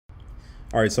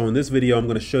All right, so in this video, I'm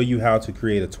going to show you how to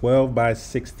create a 12 by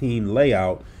 16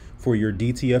 layout for your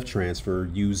DTF transfer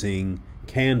using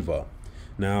Canva.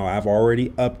 Now, I've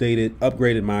already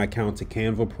upgraded my account to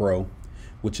Canva Pro,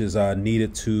 which is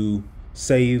needed to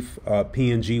save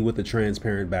PNG with a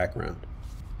transparent background.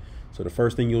 So the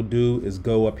first thing you'll do is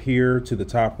go up here to the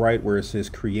top right where it says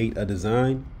create a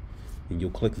design, and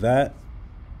you'll click that.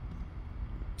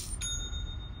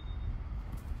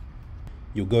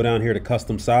 You'll go down here to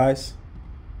custom size,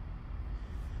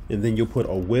 and then you'll put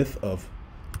a width of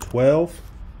 12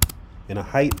 and a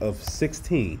height of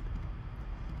 16,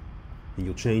 and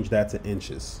you'll change that to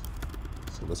inches.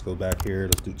 So let's go back here,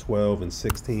 let's do 12 and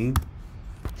 16,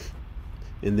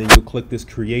 and then you'll click this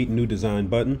create new design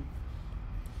button.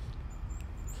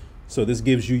 So this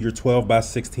gives you your 12 by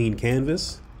 16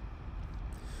 canvas.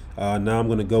 Now I'm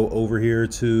going to go over here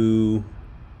to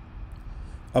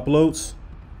uploads.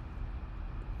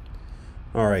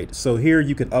 All right, so here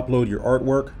you can upload your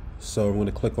artwork. So I'm going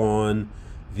to click on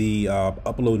the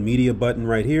upload media button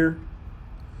right here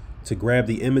to grab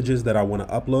the images that I want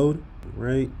to upload,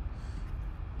 right?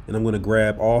 And I'm going to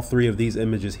grab all three of these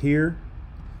images here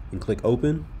and click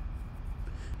open.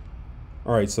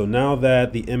 All right, so now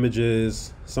that the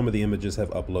images, some of the images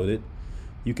have uploaded,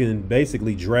 you can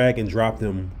basically drag and drop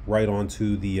them right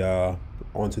onto the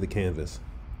canvas.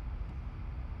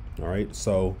 All right,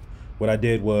 so what I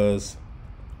did was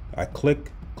I click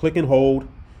and hold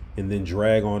and then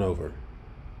drag on over.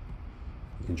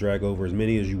 You can drag over as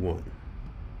many as you want.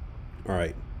 All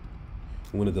right,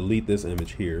 I'm going to delete this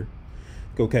image here.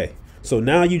 Okay, so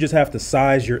now you just have to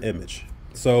size your image.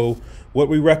 So what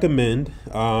we recommend,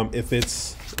 if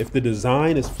the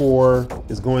design is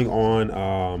going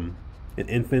on an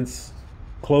infant's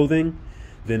clothing,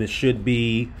 then it should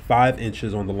be 5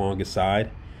 inches on the longest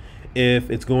side. If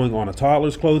it's going on a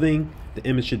toddler's clothing, the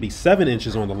image should be 7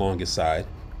 inches on the longest side.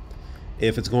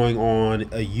 If it's going on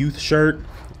a youth shirt,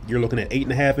 you're looking at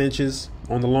 8.5 inches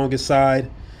on the longest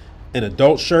side. An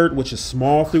adult shirt, which is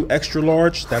small through extra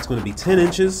large, that's going to be 10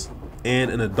 inches. And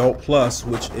an adult plus,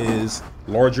 which is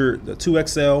larger, the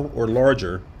 2XL or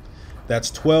larger,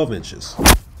 that's 12 inches.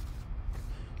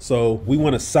 So we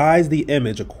want to size the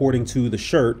image according to the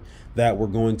shirt that we're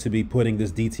going to be putting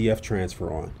this DTF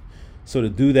transfer on. So to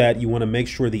do that, you want to make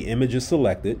sure the image is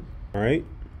selected. All right.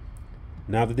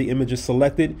 Now that the image is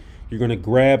selected, you're going to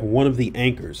grab one of the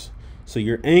anchors. So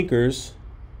your anchors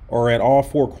are at all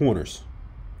 4 corners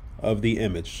of the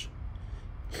image.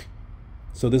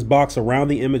 So this box around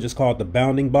the image is called the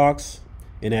bounding box,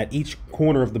 and at each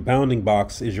corner of the bounding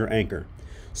box is your anchor.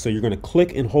 So you're going to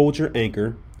click and hold your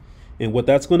anchor, and what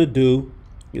that's going to do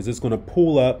is it's going to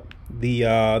pull up the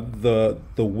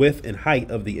width and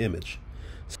height of the image.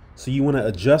 So you want to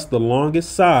adjust the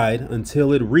longest side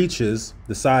until it reaches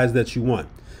the size that you want.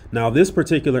 Now this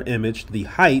particular image, the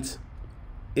height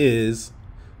is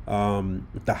longer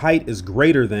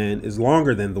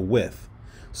than the width.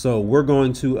 So we're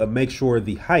going to make sure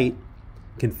the height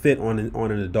can fit on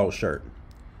an adult shirt.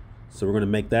 So we're going to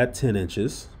make that 10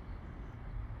 inches.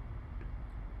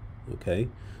 Okay,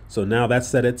 so now that's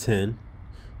set at 10,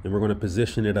 and we're going to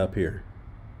position it up here.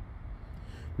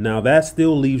 Now that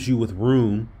still leaves you with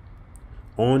room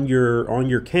on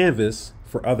your canvas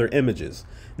for other images.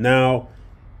 Now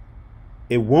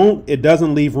it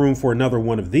doesn't leave room for another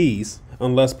one of these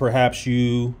unless perhaps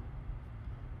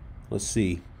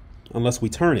unless we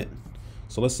turn it.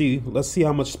 So let's see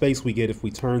how much space we get if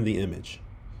we turn the image.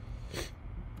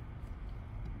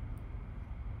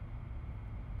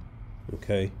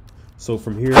 Okay, so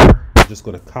from here, I'm just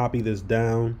going to copy this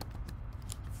down.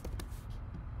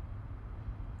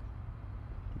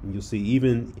 And you'll see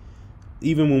even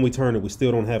when we turn it, we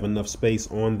still don't have enough space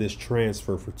on this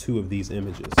transfer for 2 of these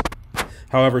images.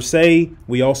 However, say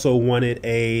we also wanted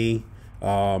a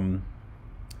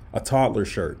toddler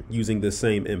shirt using this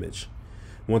same image.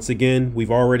 Once again,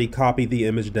 we've already copied the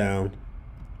image down.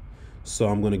 So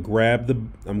I'm going to grab the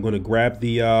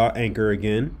anchor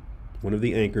again, one of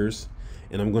the anchors,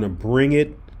 and I'm going to bring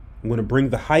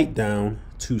the height down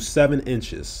to 7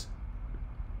 inches.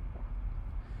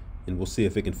 And we'll see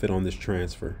if it can fit on this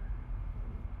transfer.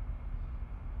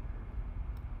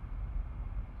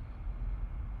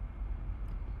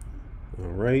 All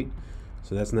right,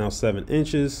 so that's now 7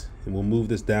 inches, and we'll move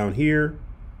this down here.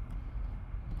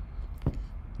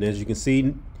 And as you can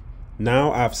see,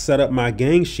 now I've set up my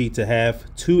gang sheet to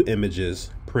have 2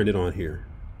 images printed on here.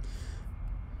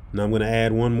 Now I'm going to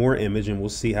add one more image, and we'll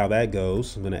see how that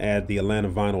goes. I'm going to add the Atlanta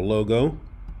Vinyl logo.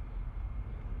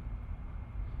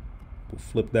 We'll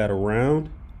flip that around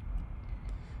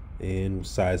and we'll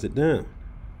size it down.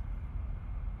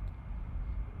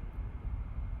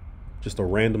 just a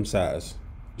random size,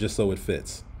 just so it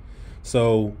fits.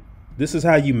 So this is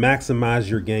how you maximize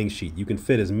your gang sheet. You can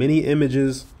fit as many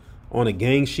images on a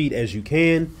gang sheet as you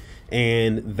can,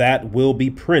 and that will be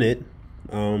printed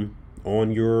on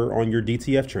your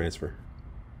DTF transfer.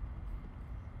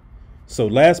 So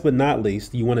last but not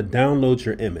least, you want to download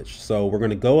your image. So we're going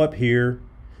to go up here,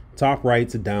 top right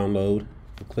to download.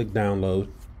 We'll click download.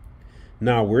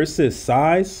 Now where it says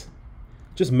size,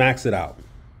 just max it out.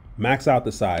 Max out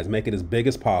the size, make it as big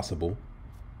as possible.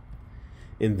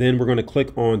 And then we're going to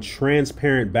click on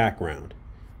transparent background.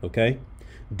 Okay.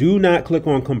 Do not click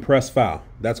on compress file.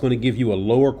 That's going to give you a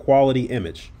lower quality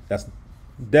image. That's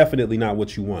definitely not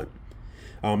what you want.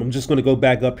 I'm just going to go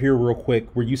back up here real quick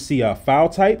where you see a file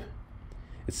type.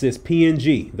 It says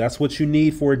PNG. That's what you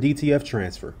need for a DTF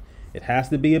transfer. It has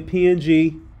to be a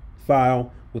PNG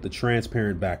file with a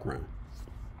transparent background.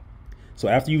 So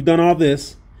after you've done all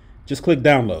this, just click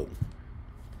download.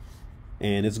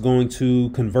 And it's going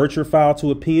to convert your file to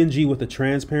a PNG with a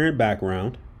transparent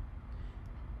background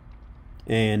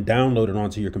and download it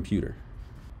onto your computer.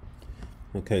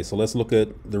 Okay, so let's look at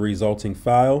the resulting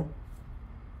file.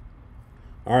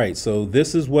 All right, so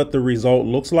this is what the result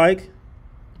looks like.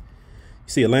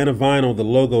 You see Atlanta Vinyl, the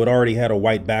logo, it already had a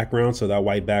white background, so that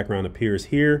white background appears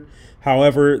here.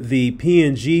 However, the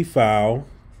PNG file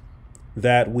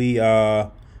that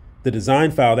the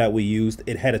design file that we used,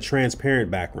 it had a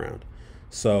transparent background.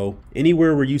 So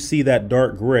anywhere where you see that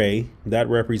dark gray, that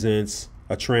represents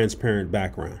a transparent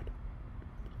background.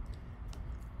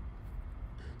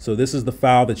 So this is the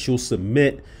file that you'll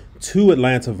submit to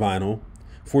Atlanta Vinyl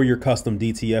for your custom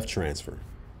DTF transfer.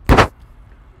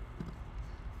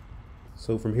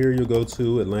 So from here, you'll go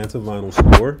to Atlanta Vinyl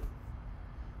Store,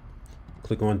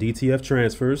 click on DTF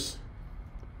Transfers,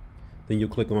 then you'll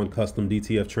click on Custom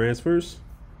DTF Transfers,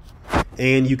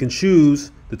 and you can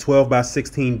choose the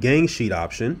 12x16 gang sheet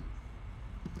option,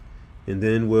 and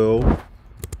then we'll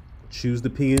choose the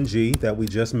PNG that we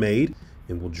just made,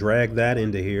 and we'll drag that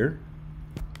into here,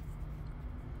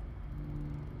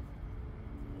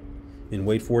 and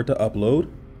wait for it to upload,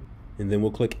 and then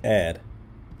we'll click Add.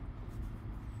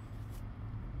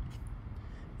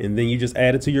 And then you just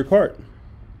add it to your cart,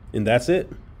 and that's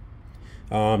it.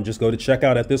 Just go to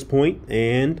checkout at this point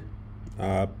and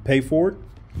pay for it,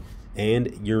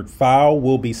 and your file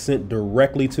will be sent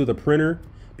directly to the printer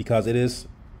because it is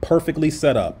perfectly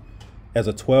set up as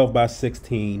a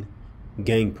 12x16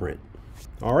 gang print.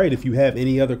 All right, if you have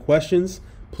any other questions,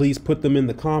 please put them in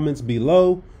the comments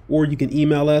below, or you can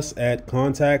email us at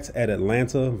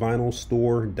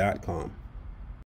contact@atlantavinylstore.com.